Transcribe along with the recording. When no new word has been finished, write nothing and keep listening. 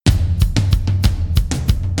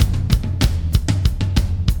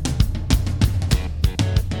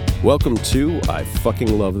Welcome to I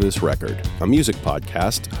Fucking Love This Record, a music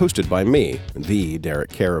podcast hosted by me, the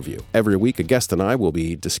Derek Caraview. Every week, a guest and I will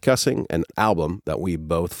be discussing an album that we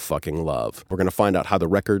both fucking love. We're going to find out how the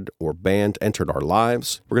record or band entered our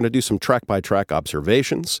lives. We're going to do some track-by-track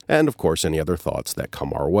observations, and of course, any other thoughts that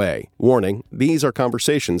come our way. Warning, these are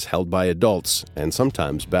conversations held by adults, and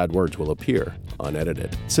sometimes bad words will appear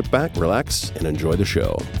unedited. Sit back, relax, and enjoy the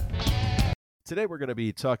show. Today we're going to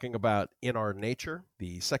be talking about In Our Nature,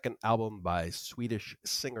 the second album by Swedish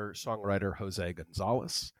singer-songwriter Jose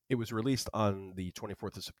Gonzalez. It was released on the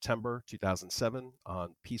 24th of September 2007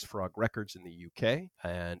 on Peace Frog Records in the UK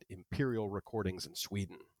and Imperial Recordings in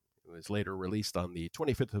Sweden. It was later released on the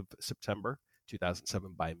 25th of September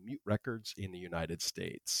 2007 by Mute Records in the United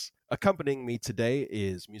States. Accompanying me today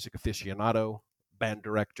is music aficionado, band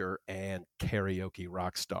director, and karaoke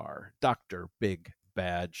rock star, Dr. Big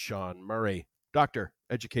Bad Sean Murray. Doctor,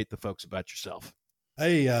 educate the folks about yourself.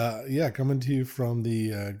 Hey, coming to you from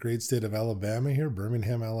the great state of Alabama here,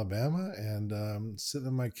 Birmingham, Alabama, and sitting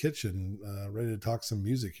in my kitchen, ready to talk some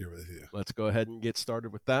music here with you. Let's go ahead and get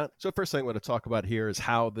started with that. So first thing I'm going to talk about here is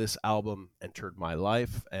how this album entered my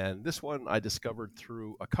life, and this one I discovered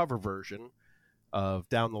through a cover version of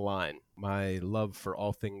Down the Line. My love for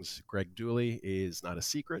all things Greg Dulli is not a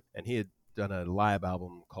secret, and he had done a live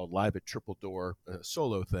album called Live at Triple Door, a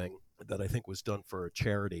solo thing that I think was done for a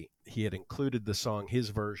charity. He had included the song, his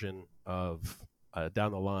version of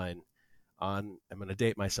Down the Line on, I'm going to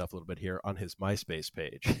date myself a little bit here, on his MySpace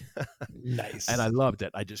page. Nice. And I loved it.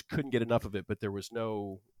 I just couldn't get enough of it, but there was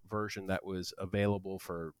no version that was available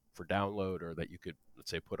for download or that you could, let's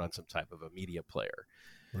say, put on some type of a media player.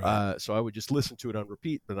 Right. So I would just listen to it on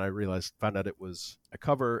repeat, but I found out it was a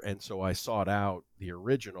cover, and so I sought out the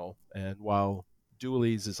original. And while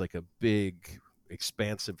Dulli's is like a big,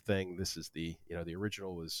 expansive thing, this is the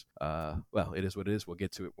original was, it is what it is. We'll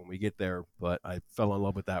get to it when we get there, but I fell in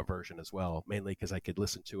love with that version as well, mainly because I could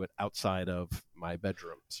listen to it outside of my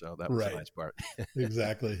bedroom. So that was a nice part.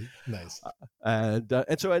 Exactly. Nice. And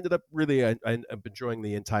so I ended up really, I'm enjoying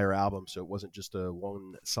the entire album. So it wasn't just a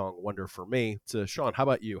one song wonder for me. So Sean, how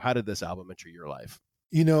about you? How did this album enter your life?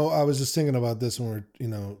 You know, I was just thinking about this when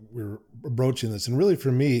we're broaching this. And really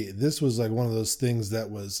for me, this was like one of those things that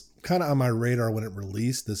was kind of on my radar when it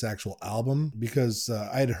released, this actual album, because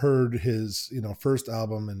I'd heard his, first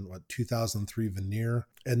album in 2003, Veneer.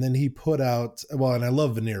 And then he put out, and I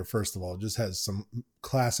love Veneer, first of all, it just has some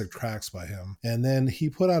classic tracks by him. And then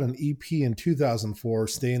he put out an EP in 2004,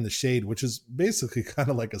 Stay in the Shade, which is basically kind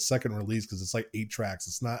of like a second release because it's like 8 tracks.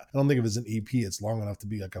 It's not, I don't think of it as an EP. It's long enough to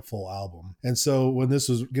be like a full album. And so when this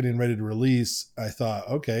was getting ready to release, I thought,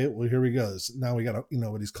 okay, well, here we go. Now we got,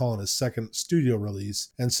 what he's calling his second studio release.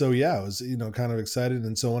 And so, yeah, I was, kind of excited.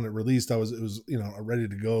 And so when it released, it was, ready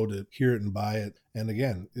to go to hear it and buy it. And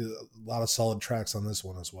again, a lot of solid tracks on this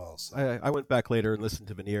one as well. So. I went back later and listened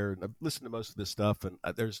to Veneer, and I've listened to most of this stuff, and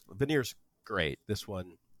Veneer's great. This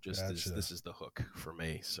one this is the hook for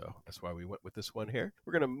me, so that's why we went with this one here.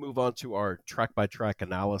 We're going to move on to our track-by-track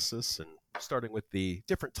analysis, and starting with the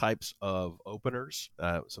different types of openers,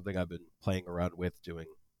 something I've been playing around with doing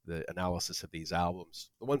the analysis of these albums.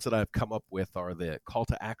 The ones that I've come up with are the call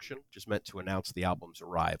to action, which is meant to announce the album's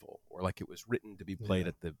arrival, or like it was written to be played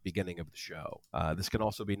at the beginning of the show. This can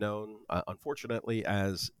also be known, unfortunately,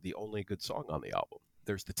 as the only good song on the album.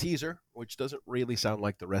 There's the teaser, which doesn't really sound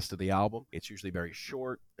like the rest of the album. It's usually very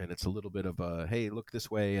short, and it's a little bit of a, hey, look this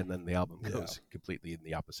way, and then the album goes completely in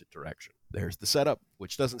the opposite direction. There's the setup,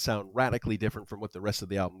 which doesn't sound radically different from what the rest of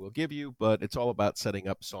the album will give you, but it's all about setting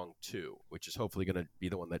up song 2, which is hopefully going to be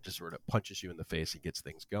the one that just sort of punches you in the face and gets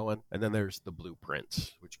things going. And then there's the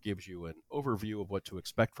blueprint, which gives you an overview of what to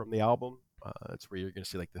expect from the album. It's where you're going to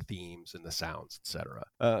see like the themes and the sounds,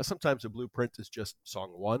 etc. Sometimes a blueprint is just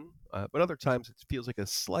song 1, but other times it feels like a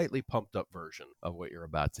slightly pumped up version of what you're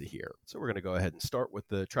about to hear. So we're going to go ahead and start with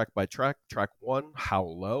the track by track. Track 1, How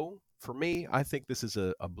Low. For me, I think this is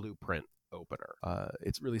a blueprint opener.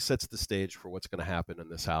 It really sets the stage for what's going to happen in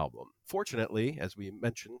this album. Fortunately, as we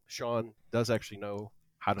mentioned, Sean does actually know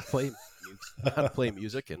how to play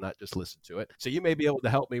music and not just listen to it. So you may be able to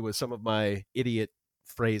help me with some of my idiot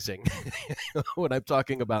phrasing when I'm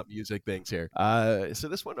talking about music things here. So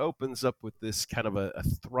this one opens up with this kind of a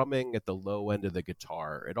thrumming at the low end of the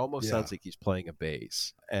guitar. It almost sounds like he's playing a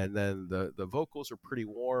bass. And then the vocals are pretty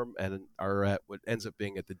warm and are at what ends up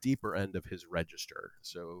being at the deeper end of his register.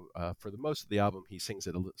 So for the most of the album, he sings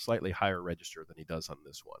at a slightly higher register than he does on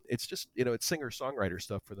this one. It's just, it's singer-songwriter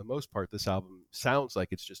stuff. For the most part, this album sounds like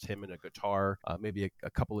it's just him and a guitar, maybe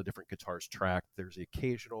a couple of different guitars tracked. There's the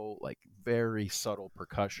occasional, like, very subtle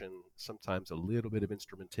percussion, sometimes a little bit of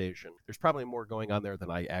instrumentation. There's probably more going on there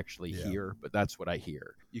than I actually hear, but that's what I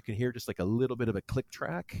hear. You can hear just like a little bit of a click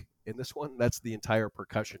track in this one. That's the entire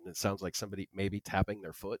percussion. It sounds like somebody maybe tapping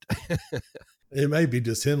their foot. It might be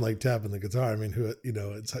just him like tapping the guitar. I mean,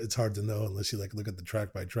 it's hard to know unless you like look at the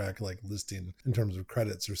track by track like listing in terms of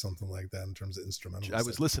credits or something like that in terms of instrumental. I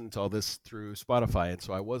was listening to all this through Spotify, and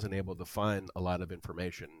so I wasn't able to find a lot of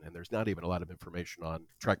information, and there's not even a lot of information on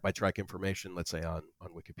track by track information, let's say on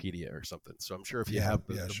Wikipedia or something. So I'm sure if you have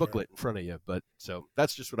the booklet in front of you, but so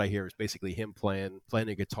that's just what I hear is basically him playing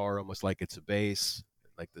a guitar almost like it's a bass,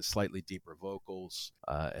 like the slightly deeper vocals,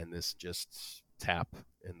 and this just tap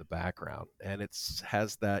in the background, and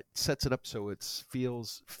sets it up so it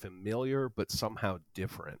feels familiar but somehow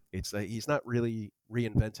different. It's he's not really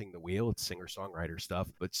reinventing the wheel. It's singer-songwriter stuff,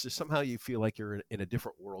 but it's just somehow you feel like you're in a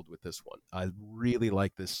different world with this one. I really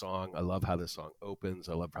like this song. I love how this song opens.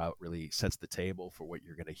 I love how it really sets the table for what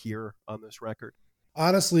you're going to hear on this record.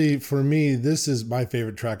 Honestly, for me, this is my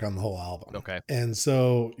favorite track on the whole album. Okay. And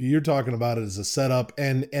so you're talking about it as a setup,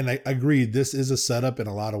 and I agree, this is a setup in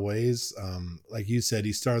a lot of ways. Like you said,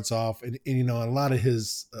 he starts off, and a lot of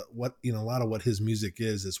his what his music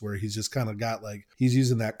is where he's just kind of got like he's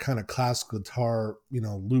using that kind of classical guitar,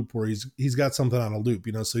 loop where he's got something on a loop,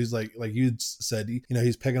 so he's like you said,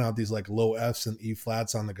 he's picking out these like low Fs and E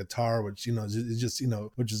flats on the guitar, which is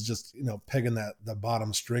just pegging the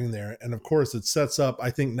bottom string there, and of course it sets up,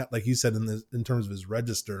 I think, not like you said in terms of his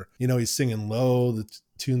register, he's singing low. The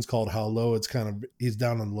tune's called How Low. It's kind of, he's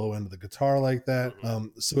down on the low end of the guitar like that.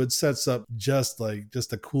 So it sets up just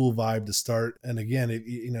a cool vibe to start. And again,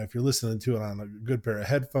 if you're listening to it on a good pair of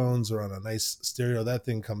headphones or on a nice stereo, that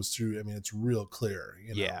thing comes through. I mean, it's real clear.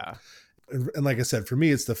 Yeah. And like I said, for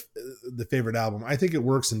me, it's the favorite album. I think it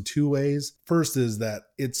works in two ways. First is that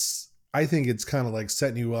I think it's kind of like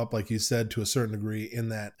setting you up, like you said, to a certain degree, in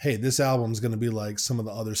that, hey, this album's going to be like some of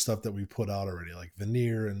the other stuff that we put out already, like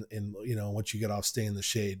Veneer and once you get off Stay in the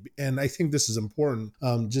Shade. And I think this is important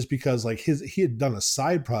just because like he had done a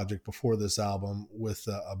side project before this album with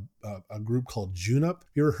a group called Junup.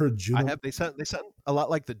 You ever heard Junup? I have. They sound a lot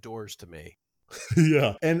like the Doors to me.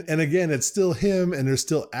 Yeah. And again, it's still him, and there's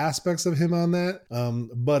still aspects of him on that.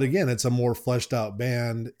 But again, it's a more fleshed out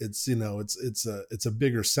band. It's, it's a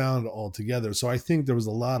bigger sound altogether. So I think there was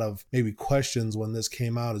a lot of maybe questions when this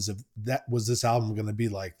came out, as if this album going to be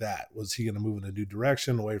like that? Was he going to move in a new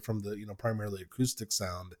direction away from the, primarily acoustic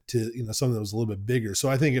sound to, something that was a little bit bigger? So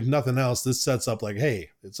I think if nothing else, this sets up like,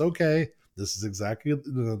 hey, it's okay. This is exactly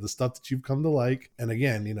the stuff that you've come to like. And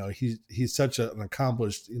again, he's such an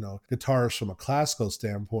accomplished, guitarist from a classical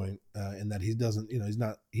standpoint, in that he doesn't,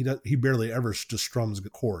 he barely ever just strums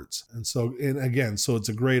chords. So it's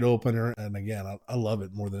a great opener. And again, I love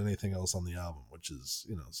it more than anything else on the album, which is,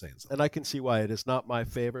 saying something. And I can see why it is not my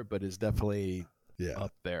favorite, but is definitely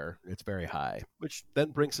up there. It's very high, which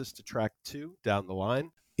then brings us to track 2, Down the Line.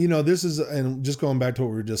 This is, and just going back to what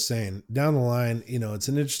we were just saying, Down the Line, it's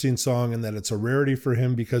an interesting song in that it's a rarity for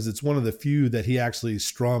him because it's one of the few that he actually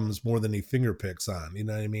strums more than he finger picks on. You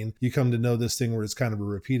know what I mean? You come to know this thing where it's kind of a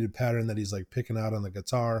repeated pattern that he's like picking out on the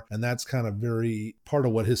guitar, and that's kind of very part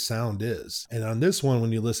of what his sound is. And on this one,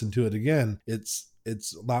 when you listen to it again, it's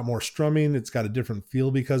a lot more strumming. It's got a different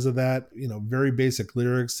feel because of that. Very basic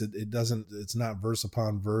lyrics. It's not verse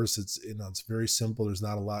upon verse. It's very simple. There's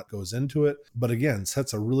not a lot goes into it, but again,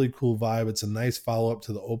 sets a really cool vibe. It's a nice follow up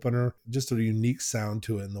to the opener. Just a unique sound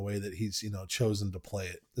to it in the way that he's chosen to play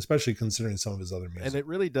it, especially considering some of his other music. And it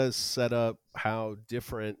really does set up how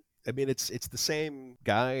different. I mean, it's the same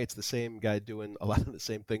guy. It's the same guy doing a lot of the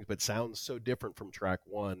same things, but sounds so different from track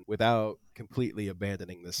 1 without completely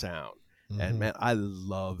abandoning the sound. And man, I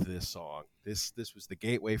love this song. This was the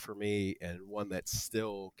gateway for me, and one that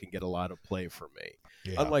still can get a lot of play for me.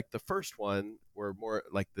 Yeah. Unlike the first one, where more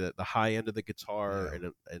like the high end of the guitar,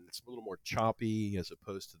 and it's a little more choppy as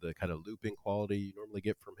opposed to the kind of looping quality you normally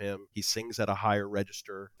get from him. He sings at a higher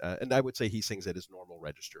register, and I would say he sings at his normal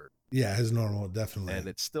register. Yeah, his normal, definitely. And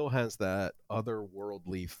it still has that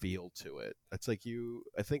otherworldly feel to it. It's like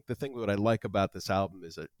I think the thing that I like about this album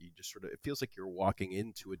is that you just it feels like you're walking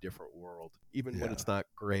into a different world. Even when it's not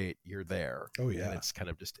great, you're there. Oh yeah. And it's kind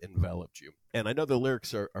of just enveloped you. And I know the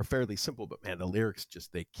lyrics are fairly simple, but man, the lyrics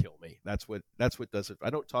they kill me. That's what does it. I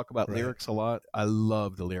don't talk about lyrics a lot. I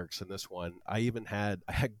love the lyrics in this one. I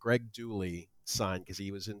had Greg Dooley signed because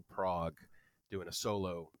he was in Prague doing a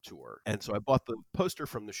solo tour. And so I bought the poster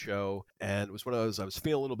from the show, and it was one of those, I was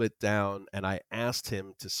feeling a little bit down, and I asked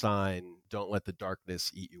him to sign Don't Let the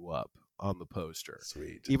Darkness Eat You Up on the poster.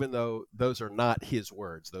 Sweet. Even though those are not his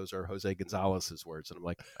words, those are Jose Gonzalez's words. And I'm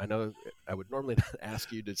like, I know I would normally not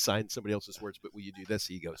ask you to sign somebody else's words, but will you do this?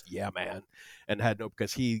 He goes, yeah, man. And had no,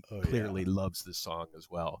 because he clearly loves this song as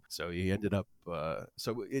well. So he ended up,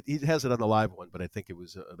 he has it on the live one, but I think it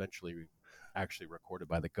was eventually actually recorded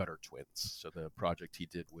by the Gutter Twins, so the project he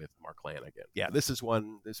did with Mark Lanegan. Yeah, this is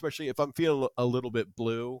one, especially if I'm feeling a little bit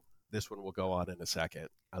blue, this one will go on in a second.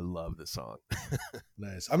 I love this song.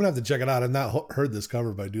 Nice. I'm gonna have to check it out. I've not heard this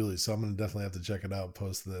cover by Dooley, so I'm gonna definitely have to check it out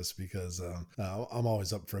post this, because I'm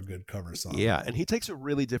always up for a good cover song. Yeah, and he takes a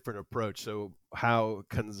really different approach. So how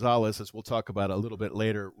Gonzalez, as we'll talk about a little bit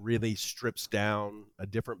later, really strips down a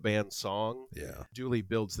different band song. Yeah, Dooley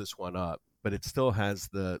builds this one up, but it still has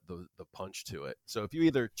the punch to it. So if you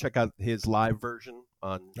either check out his live version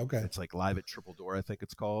on, it's like Live at Triple Door, I think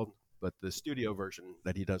it's called, but the studio version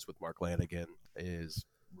that he does with Mark Lanegan is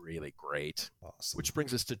really great. Awesome. Which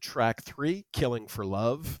brings us to track 3, Killing for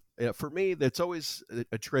Love. For me, that's always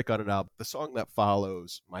a trick on an album. The song that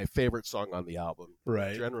follows, my favorite song on the album,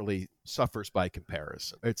 generally suffers by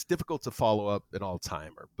comparison. It's difficult to follow up an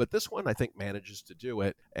all-timer, but this one I think manages to do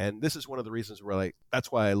it. And this is one of the reasons where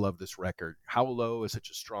that's why I love this record. How Low is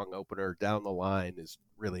such a strong opener. Down the Line is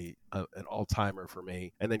really an all-timer for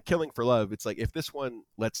me. And then Killing for Love, it's like if this one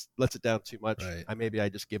lets it down too much, I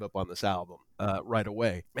just give up on this album right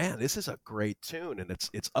away. Man, this is a great tune, and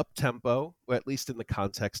it's up-tempo, at least in the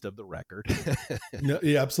context of the record. No,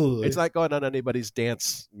 yeah, absolutely. It's not going on anybody's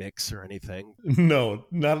dance mix or anything. No,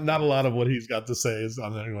 not a lot of what he's got to say is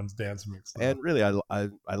on anyone's dance mix. Though. And really,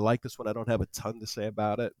 I like this one. I don't have a ton to say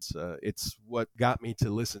about it. It's what got me to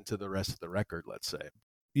listen to the rest of the record, let's say.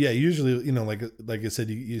 Yeah, usually, like I said,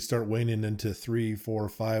 you start waning into 3, 4,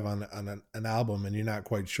 5 on an album, and you're not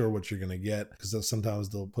quite sure what you're going to get, because sometimes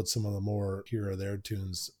they'll put some of the more here or there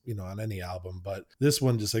tunes, on any album. But this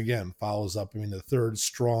one just, again, follows up. I mean, the third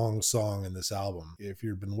strong song in this album. If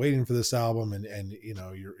you've been waiting for this album and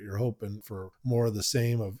you're hoping for more of the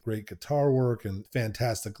same, of great guitar work and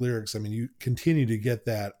fantastic lyrics, I mean, you continue to get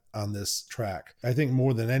that on this track. I think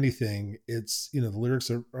more than anything, it's, the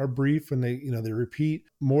lyrics are brief, and they repeat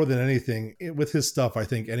more than anything with his stuff. I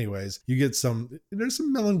think anyways, there's some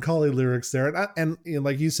melancholy lyrics there. And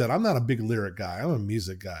like you said, I'm not a big lyric guy. I'm a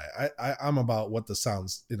music guy. I'm about what the song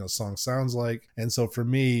sounds like. And so for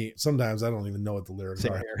me, sometimes I don't even know what the lyrics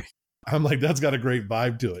are. I'm like, that's got a great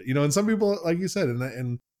vibe to it, and some people, like you said,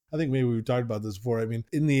 and I think maybe we've talked about this before. I mean,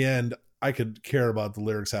 in the end, I could care about the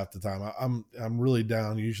lyrics half the time. I'm really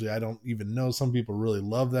down. Usually I don't even know. Some people really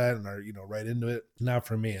love that and are, right into it. Not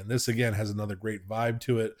for me. And this, again, has another great vibe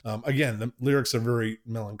to it. Again, the lyrics are very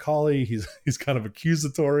melancholy. He's kind of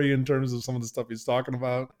accusatory in terms of some of the stuff he's talking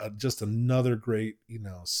about. Just another great,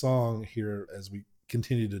 song here as we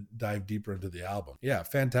continue to dive deeper into the album. Yeah,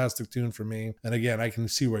 fantastic tune for me. And again, I can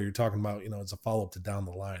see where you're talking about, it's a follow-up to Down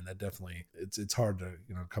the Line. That definitely, it's hard to,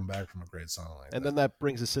 come back from a great song like that. And then that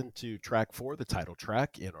brings us into track 4, the title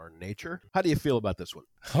track, In Our Nature. How do you feel about this one?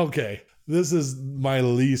 Okay, this is my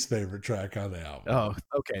least favorite track on the album. Oh,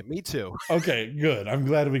 okay, me too. Okay, good. I'm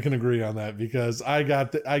glad we can agree on that, because I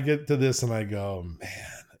get to this and I go, man,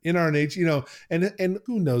 In Our Nature, and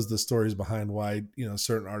who knows the stories behind why,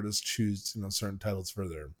 certain artists choose, certain titles for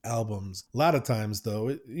their albums. A lot of times, though,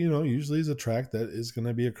 it, usually is a track that is going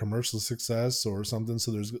to be a commercial success or something.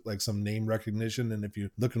 So there's like some name recognition. And if you're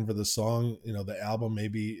looking for the song, the album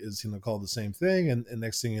maybe is, called the same thing. And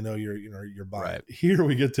next thing you know, you're buying. Right. Here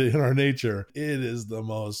we get to In Our Nature. It is the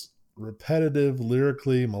most repetitive,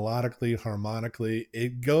 lyrically, melodically, harmonically.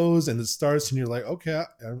 It goes and it starts and you're like, okay,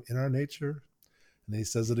 I'm in our nature. And he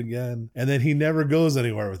says it again. And then he never goes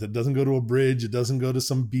anywhere with it. It doesn't go to a bridge. It doesn't go to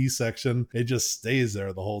some B section. It just stays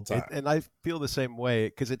there the whole time. And I feel the same way,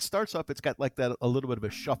 because it starts off, it's got like that a little bit of a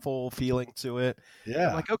shuffle feeling to it. Yeah.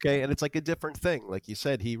 I'm like, okay. And it's like a different thing. Like you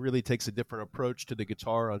said, he really takes a different approach to the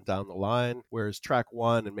guitar on Down the Line, whereas track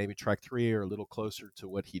 1 and maybe track 3 are a little closer to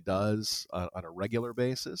what he does on a regular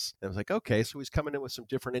basis. And I was like, okay, so he's coming in with some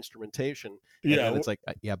different instrumentation. And it's like,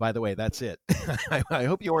 yeah, by the way, that's it. I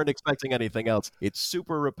hope you weren't expecting anything else. It's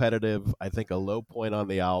super repetitive. I think a low point on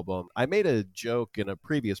the album. I made a joke in a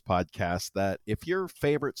previous podcast that if your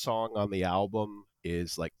favorite song on the album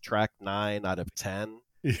is like track 9 out of 10,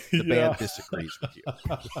 the band disagrees with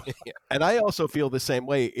you. And I also feel the same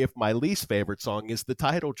way if my least favorite song is the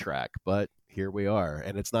title track, but here we are.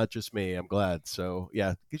 And it's not just me. I'm glad. So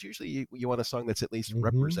yeah, because usually you want a song that's at least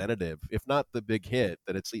representative, if not the big hit,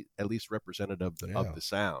 that it's at least representative of the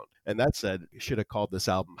sound. And that said, you should have called this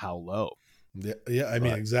album How Low. Yeah. I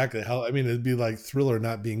mean, exactly. It'd be like Thriller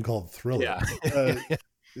not being called Thriller. Yeah.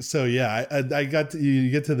 So yeah, I got to, you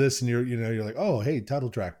get to this and you're like, oh, hey, title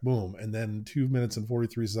track, boom. And then 2 minutes and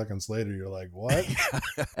 43 seconds later, you're like, what?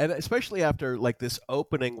 And especially after like this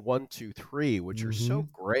opening 1, 2, 3, which are so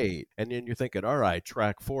great. And then you're thinking, all right,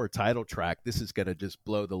 track 4, title track, this is going to just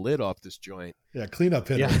blow the lid off this joint. Yeah. Cleanup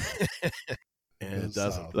hitter. Yeah. And it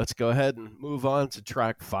doesn't. Let's go ahead and move on to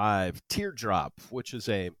track 5, Teardrop, which is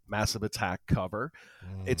a Massive Attack cover.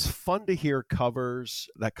 It's fun to hear covers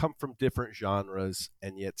that come from different genres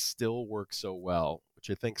and yet still work so well, which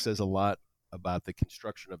I think says a lot about the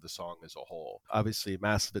construction of the song as a whole. Obviously,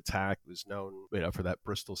 Massive Attack was known, for that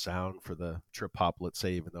Bristol sound, for the trip hop, let's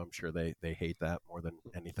say, even though I'm sure they hate that more than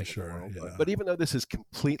anything in the world. Yeah. But even though this is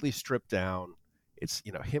completely stripped down, it's,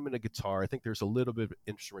 him and a guitar. I think there's a little bit of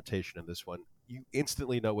instrumentation in this one. You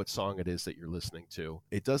instantly know what song it is that you're listening to.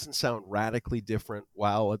 It doesn't sound radically different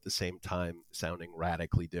while at the same time sounding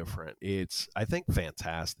radically different. It's, I think,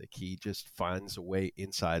 fantastic. He just finds a way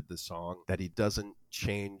inside the song that he doesn't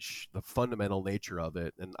change the fundamental nature of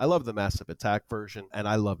it. And I love the Massive Attack version, and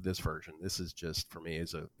I love this version. This is just, for me,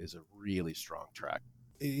 is a really strong track.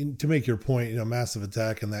 To make your point, Massive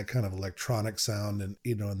Attack and that kind of electronic sound and,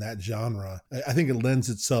 in that genre, I think it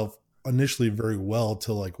lends itself initially very well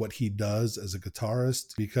to like what he does as a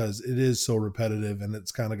guitarist, because it is so repetitive and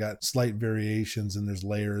it's kind of got slight variations and there's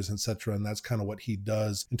layers, etc. And that's kind of what he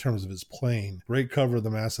does in terms of his playing. Great cover of the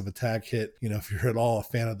Massive Attack hit. If you're at all a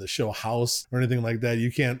fan of the show House or anything like that,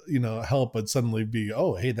 you can't, help but suddenly be,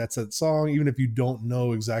 oh, hey, that's that song. Even if you don't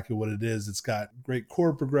know exactly what it is, it's got great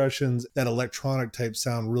chord progressions. That electronic type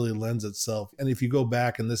sound really lends itself. And if you go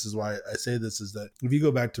back, and this is why I say this, is that if you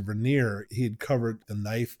go back to Vernier, he had covered The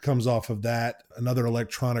Knife, comes off of that, another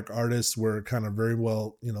electronic artist, where it kind of very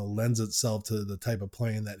well, lends itself to the type of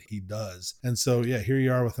playing that he does. And so, yeah, here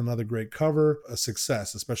you are with another great cover, a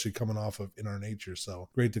success, especially coming off of In Our Nature. So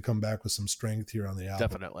great to come back with some strength here on the album.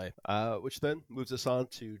 Definitely. Which then moves us on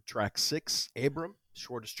to track 6, Abram,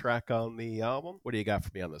 shortest track on the album. What do you got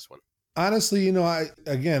for me on this one? Honestly,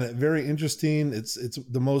 again, very interesting. It's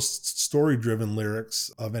the most story-driven lyrics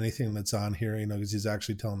of anything that's on here, because he's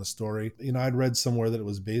actually telling a story. I'd read somewhere that it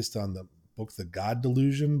was based on the book The God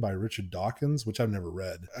Delusion by Richard Dawkins, which I've never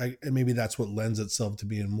read. And maybe that's what lends itself to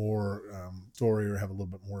being more story or have a little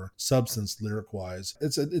bit more substance lyric-wise.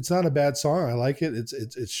 It's not a bad song. I like it.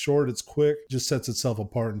 It's short, it's quick, just sets itself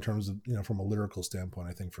apart in terms of, from a lyrical standpoint,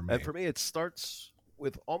 I think, for me. And for me, it starts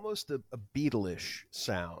with almost a Beatle-ish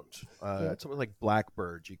sound. It's almost like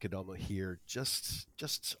Blackbird. You could almost hear just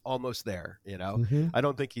almost there, I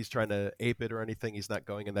don't think he's trying to ape it or anything. He's not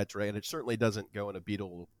going in that direction. And it certainly doesn't go in a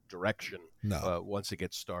Beatle direction once it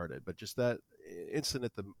gets started. But just that instant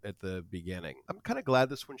at the beginning. I'm kind of glad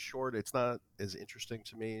this one's short. It's not as interesting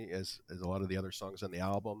to me as a lot of the other songs on the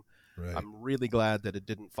album. Right. I'm really glad that it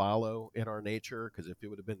didn't follow In Our Nature, because if it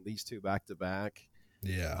would have been these two back to back,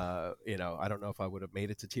 I don't know if I would have made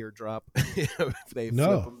it to Teardrop if they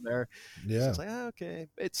flip them there. Yeah, so it's like, okay,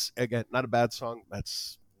 it's again not a bad song.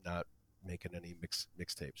 That's not making any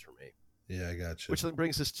mixtapes for me. Yeah, I got you. Which then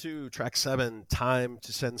brings us to track 7, Time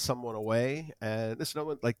to Send Someone Away, and this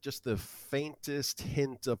one, like, just the faintest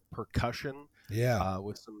hint of percussion. Yeah,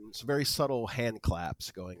 with some very subtle hand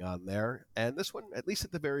claps going on there. And this one, at least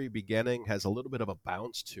at the very beginning, has a little bit of a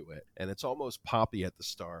bounce to it, and it's almost poppy at the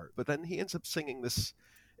start. But then he ends up singing this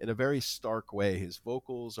in a very stark way. His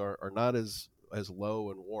vocals are not as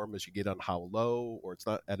low and warm as you get on How Low, or it's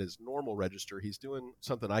not at his normal register. He's doing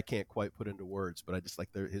something I can't quite put into words, but I just like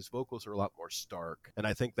his vocals are a lot more stark. And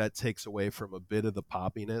I think that takes away from a bit of the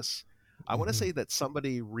poppiness. I want to say that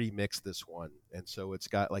somebody remixed this one, and so it's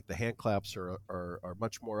got like the hand claps are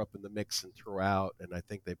much more up in the mix and throughout, and I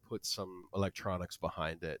think they put some electronics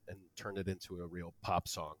behind it and turned it into a real pop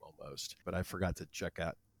song almost. But I forgot to check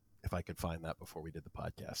out if I could find that before we did the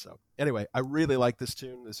podcast. So anyway, I really like this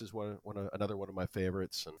tune. This is another one of my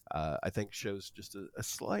favorites, and I think shows just a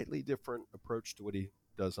slightly different approach to what he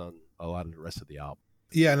does on a lot of the rest of the album.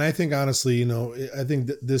 Yeah, and I think honestly, I think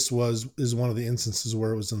that this is one of the instances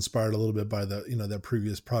where it was inspired a little bit by the, that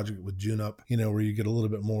previous project with Junup, where you get a little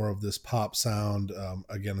bit more of this pop sound.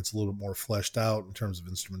 Again, it's a little bit more fleshed out in terms of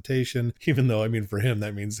instrumentation, even though, for him,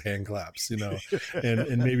 that means hand claps,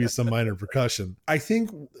 and maybe some minor percussion. I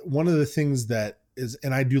think one of the things that is,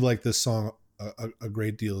 and I do like this song a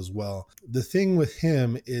great deal as well. The thing with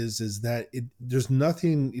him is that there's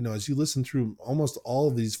nothing, as you listen through almost all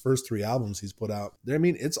of these first 3 albums he's put out there,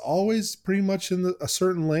 it's always pretty much in a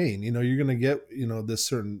certain lane. You're going to get, this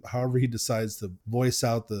certain, however he decides to voice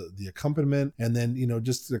out the accompaniment. And then,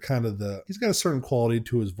 just the kind of he's got a certain quality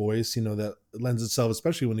to his voice, that lends itself,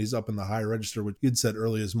 especially when he's up in the high register, which you'd said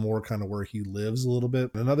earlier is more kind of where he lives a little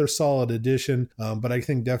bit. Another solid addition, but I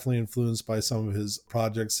think definitely influenced by some of his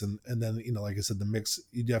projects. And then, like I said, the mix,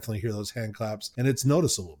 you definitely hear those hand claps, and it's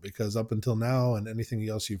noticeable because up until now and anything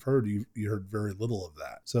else you've heard, you heard very little of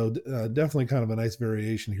that. So definitely kind of a nice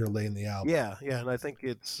variation here late in the album. Yeah, and I think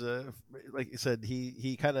it's like you said,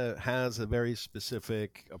 he kind of has a very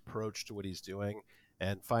specific approach to what he's doing,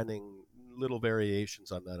 and finding little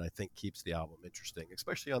variations on that I think keeps the album interesting,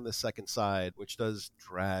 especially on the second side, which does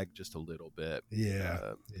drag just a little bit.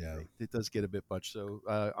 Yeah, it does get a bit much. So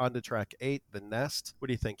on to track 8, The Nest. What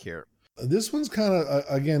do you think here? This one's kind of,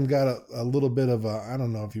 again, got a little bit of a, I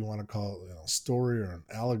don't know if you want to call it a story or an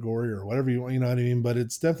allegory or whatever you want, you know what I mean? But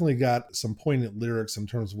it's definitely got some poignant lyrics in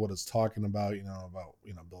terms of what it's talking about, about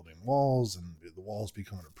building walls and the walls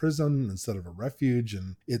becoming a prison instead of a refuge.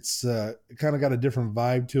 And it's kind of got a different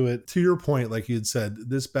vibe to it. To your point, like you had said,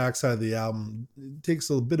 this backside of the album takes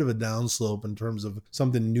a bit of a downslope in terms of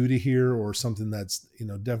something new to hear or something that's,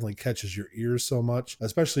 definitely catches your ears so much,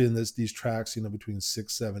 especially in these tracks, between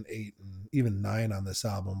 6, 7, 8, and even 9 on this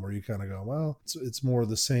album, where you kind of go, well, it's more of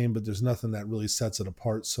the same, but there's nothing that really sets it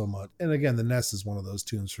apart so much. And again, The Nest is one of those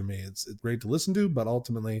tunes for me. It's great to listen to, but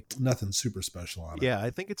ultimately nothing super special on it. Yeah, I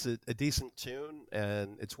think it's a decent tune,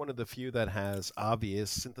 and it's one of the few that has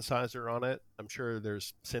obvious synthesizer on it. I'm sure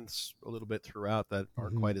there's synths a little bit throughout that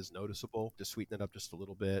aren't quite as noticeable, to sweeten it up just a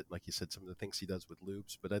little bit. Like you said, some of the things he does with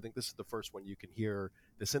loops, but I think this is the first one you can hear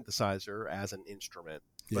the synthesizer as an instrument.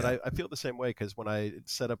 But I feel the same way, because when I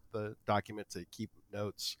set up the document to keep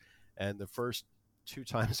notes, and the first 2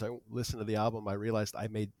 times I listened to the album, I realized I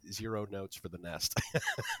made 0 notes for The Nest.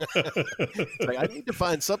 It's like, I need to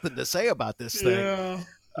find something to say about this thing.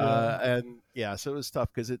 So it was tough,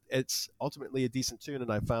 because it's ultimately a decent tune,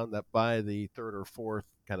 and I found that by the 3rd or 4th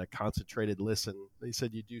kind of concentrated listen, they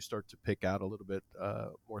said you do start to pick out a little bit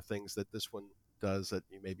more things that this one does that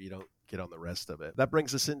you don't get on the rest of it. That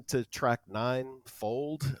brings us into track 9,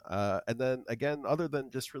 Fold. And then again, other than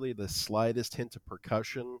just really the slightest hint of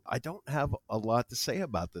percussion, I don't have a lot to say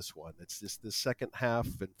about this one. It's just the second half,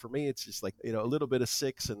 and for me it's just like, a little bit of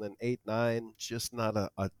 6 and then 8, 9, just not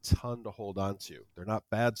a ton to hold on to. They're not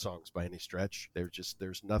bad songs by any stretch.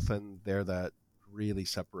 There's nothing there that really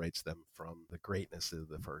separates them from the greatness of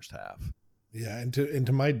the first half. Yeah, and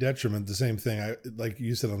to my detriment, the same thing. I, like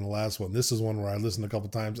you said on the last one, this is one where I listened a couple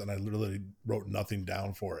times and I literally wrote nothing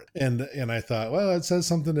down for it. And I thought, well, it says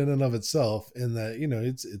something in and of itself, in that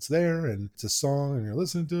it's there and it's a song and you're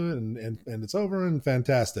listening to it and it's over and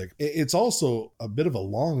fantastic. It's also a bit of a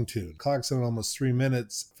long tune. Clock's in almost 3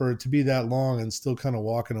 minutes. For it to be that long and still kind of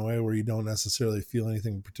walking away where you don't necessarily feel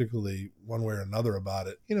anything particularly one way or another about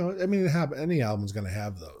it. Any album's going to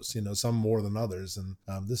have those. Some more than others, and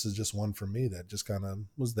this is just one for me that just kind of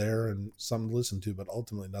was there and something to listen to, but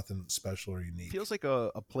ultimately nothing special or unique. Feels like a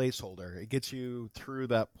placeholder. It gets you through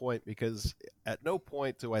that point, because at no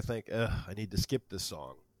point do I think, I need to skip this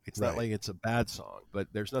song. It's not like it's a bad song, but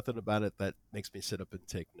there's nothing about it that makes me sit up and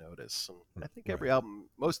take notice. And I think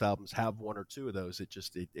most albums have 1 or 2 of those.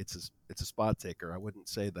 It's a spot taker. I wouldn't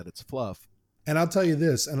say that it's fluff. And I'll tell you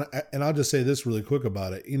this, and I'll just say this really quick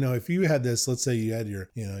about it. If you had this, let's say you had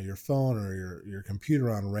your phone or your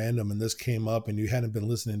computer on random, and this came up, and you hadn't been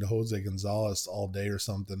listening to Jose Gonzalez all day or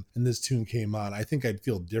something, and this tune came on, I think I'd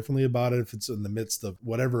feel differently about it if it's in the midst of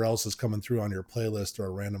whatever else is coming through on your playlist or a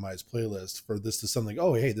randomized playlist. For this to something,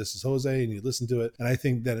 oh, hey, this is Jose, and you listen to it, and I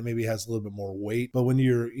think that it maybe has a little bit more weight. But when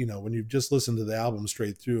when you've just listened to the album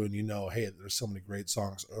straight through, and hey, there's so many great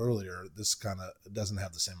songs earlier, this kind of doesn't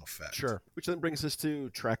have the same effect. Sure. Which then brings us to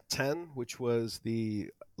track 10, which was the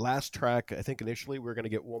last track. I think initially we were going to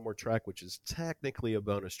get one more track, which is technically a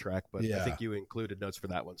bonus track, but I think you included notes for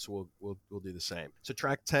that one, so we'll do the same. So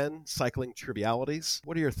track 10, Cycling Trivialities.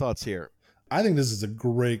 What are your thoughts here? I think this is a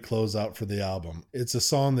great closeout for the album. It's a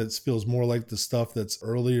song that feels more like the stuff that's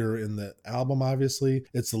earlier in the album, obviously.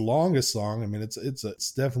 It's the longest song. I mean,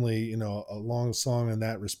 it's definitely, a long song in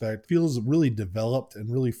that respect. Feels really developed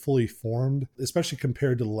and really fully formed, especially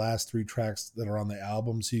compared to the last 3 tracks that are on the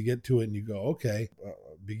album. So you get to it and you go, okay,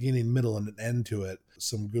 beginning, middle, and an end to it.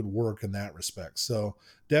 Some good work in that respect. So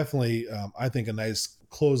definitely, I think a nice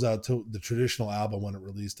closeout to the traditional album when it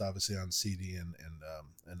released, obviously on CD and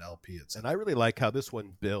LP. And I really like how this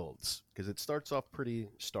one builds, because it starts off pretty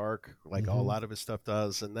stark, like a lot of his stuff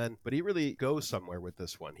does, but he really goes somewhere with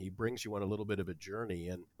this one. He brings you on a little bit of a journey,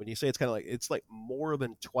 and when you say it's like more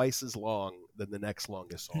than twice as long than the next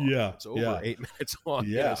longest song. Yeah, it's over 8 minutes long.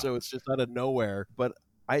 Yeah, so it's just out of nowhere. But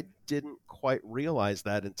I didn't quite realize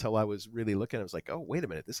that until I was really looking. I was like, oh, wait a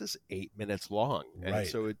minute, this is 8 minutes long. And Right.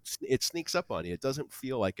 so it sneaks up on you. It doesn't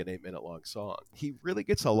feel like an 8 minute long song. He really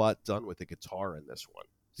gets a lot done with the guitar in this one.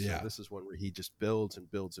 So Yeah. this is one where he just builds and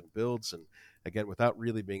builds and builds. And again, without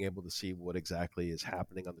really being able to see what exactly is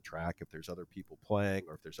happening on the track, if there's other people playing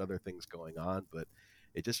or if there's other things going on. But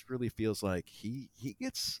it just really feels like he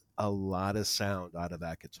gets a lot of sound out of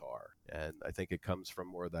that guitar. And I think it comes from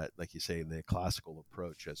more that, like you say, the classical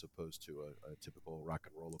approach as opposed to a typical rock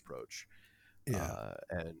and roll approach. Yeah.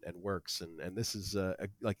 And works. And this is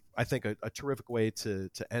like I think a terrific way to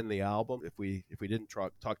end the album. If we didn't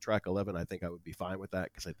talk track 11, I think I would be fine with that,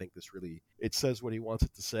 because I think this really, it says what he wants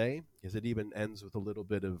it to say. Is it even ends with a little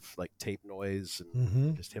bit of like tape noise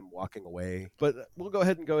and just him walking away. But we'll go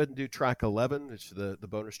ahead and do track 11, which is the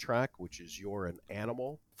bonus track, which is You're an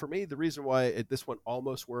Animal. For me, the reason why this one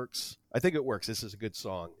almost works, I think it works. This is a good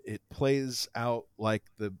song. It plays out like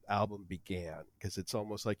the album began, because it's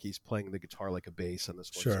almost like he's playing the guitar like a bass, and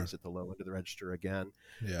this one Sure. stays at the low end of the register again.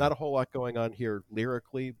 Yeah. Not a whole lot going on here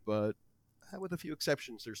lyrically, but with a few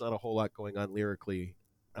exceptions, there's not a whole lot going on lyrically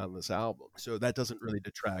on this album. So that doesn't really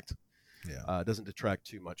detract. Yeah. Doesn't detract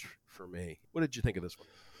too much for me. What did you think of this one?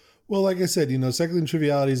 Well, like I said, Cycling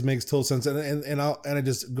Trivialities makes total sense. And I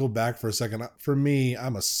just go back for a second. For me,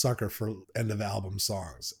 I'm a sucker for end of album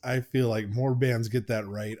songs. I feel like more bands get that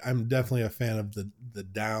right. I'm definitely a fan of the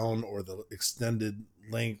down or the extended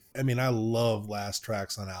length. I mean, I love last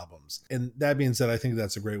tracks on albums. And that being said, I think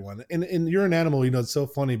that's a great one. And You're an Animal, it's so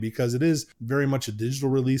funny because it is very much a digital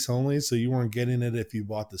release only. So you weren't getting it if you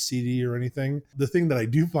bought the CD or anything. The thing that I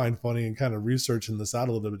do find funny and kind of researching this out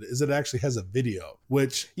a little bit is it actually has a video,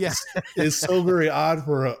 which is so very odd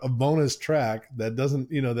for a bonus track that doesn't,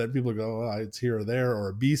 that people go, oh, it's here or there, or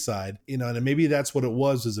a B-side, and maybe that's what it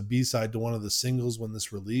was as a B-side to one of the singles when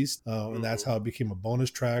this released. And that's how it became a bonus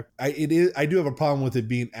track. I do have a problem with it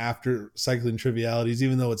being after Cycling Trivialities,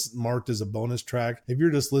 even though it's marked as a bonus track. If you're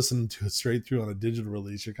just listening to it straight through on a digital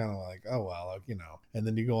release, you're kind of like, oh, well, and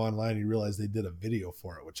then you go online and you realize they did a video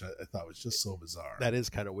for it, which I thought was just so bizarre. That is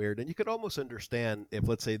kind of weird. And you could almost understand if,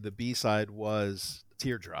 let's say, the B-side was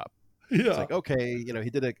Teardrop. Yeah. It's like, okay, he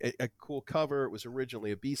did a cool cover. It was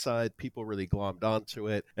originally a B-side. People really glommed onto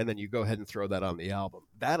it. And then you go ahead and throw that on the album.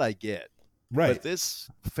 That I get. Right. But this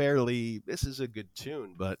is a good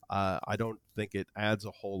tune, but I don't think it adds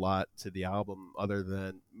a whole lot to the album other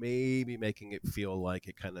than maybe making it feel like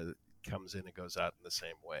it kind of comes in and goes out in the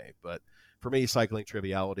same way. But for me, Cycling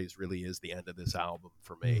Trivialities really is the end of this album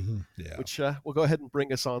for me, which will go ahead and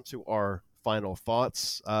bring us on to our final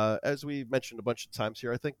thoughts. As we mentioned a bunch of times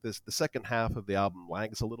here, I think the second half of the album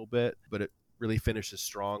lags a little bit, but it really finishes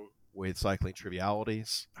strong with Cycling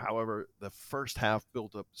Trivialities. However, the first half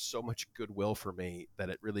built up so much goodwill for me that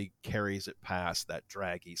it really carries it past that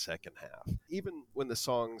draggy second half. Even when the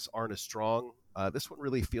songs aren't as strong, this one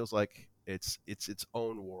really feels like it's its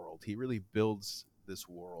own world. He really builds this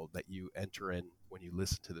world that you enter in when you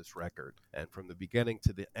listen to this record. And from the beginning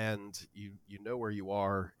to the end, you know where you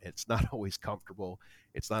are. It's not always comfortable.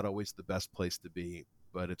 It's not always the best place to be,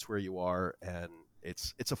 but it's where you are. And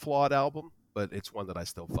it's a flawed album, but it's one that I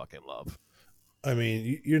still fucking love. I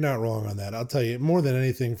mean, you're not wrong on that. I'll tell you, more than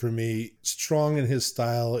anything for me, strong in his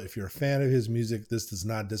style. If you're a fan of his music, this does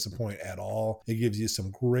not disappoint at all. It gives you some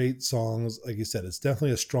great songs. Like you said, it's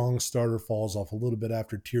definitely a strong starter, falls off a little bit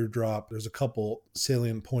after Teardrop. There's a couple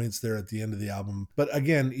salient points there at the end of the album. But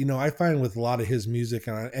again, I find with a lot of his music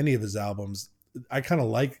and on any of his albums, I kind of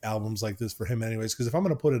like albums like this for him anyways, because if I'm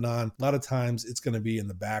going to put it on, a lot of times it's going to be in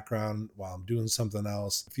the background while I'm doing something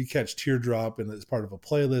else. If you catch Teardrop and it's part of a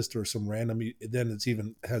playlist or some random, then it's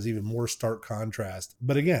has even more stark contrast.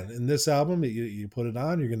 But again, in this album, you put it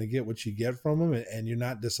on, you're going to get what you get from him, and you're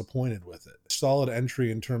not disappointed with it. Solid entry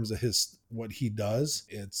in terms of what he does.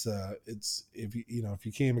 It's if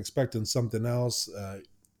you came expecting something else,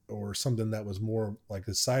 or something that was more like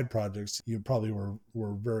his side projects, you probably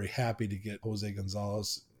were very happy to get Jose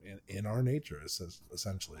Gonzalez in our nature,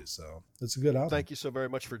 essentially. So it's a good album. Thank you so very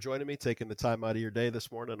much for joining me, taking the time out of your day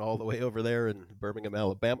this morning all the way over there in Birmingham,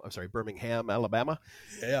 Alabama.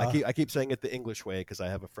 Yeah. I keep saying it the English way because I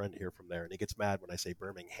have a friend here from there, and he gets mad when I say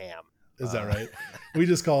Birmingham. Is that right? We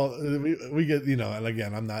just call it, we get, and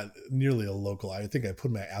again, I'm not nearly a local. I think I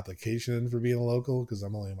put my application in for being a local because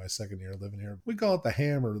I'm only in my second year living here. We call it the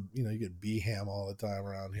ham, or, you get B ham all the time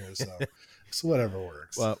around here. So So whatever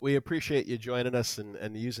works. Well, we appreciate you joining us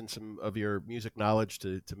and using some of your music knowledge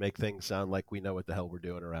to make things sound like we know what the hell we're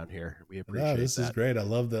doing around here. We appreciate this that. is great. I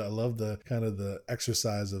love the kind of the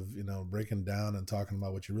exercise of, breaking down and talking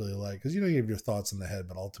about what you really like. Because, you have your thoughts in the head,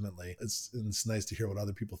 but ultimately it's nice to hear what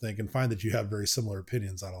other people think and find that you have very similar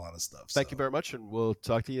opinions on a lot of stuff. Thank you very much. And we'll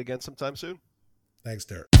talk to you again sometime soon. Thanks,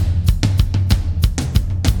 Derek.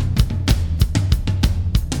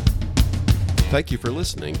 Thank you for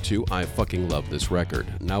listening to I Fucking Love This Record,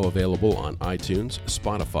 now available on iTunes,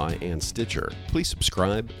 Spotify, and Stitcher. Please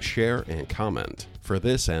subscribe, share, and comment. For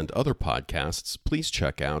this and other podcasts, please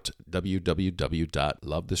check out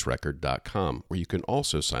www.lovethisrecord.com, where you can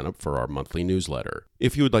also sign up for our monthly newsletter.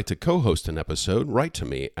 If you would like to co-host an episode, write to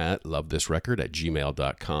me at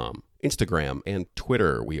lovethisrecord@gmail.com. Instagram and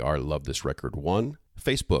Twitter, we are Love This Record 1.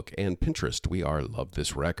 Facebook and Pinterest, we are Love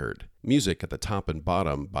This Record. Music at the top and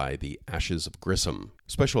bottom by The Ashes of Grissom.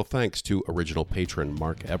 Special thanks to original patron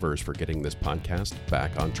Mark Evers for getting this podcast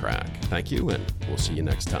back on track. Thank you, and we'll see you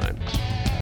next time.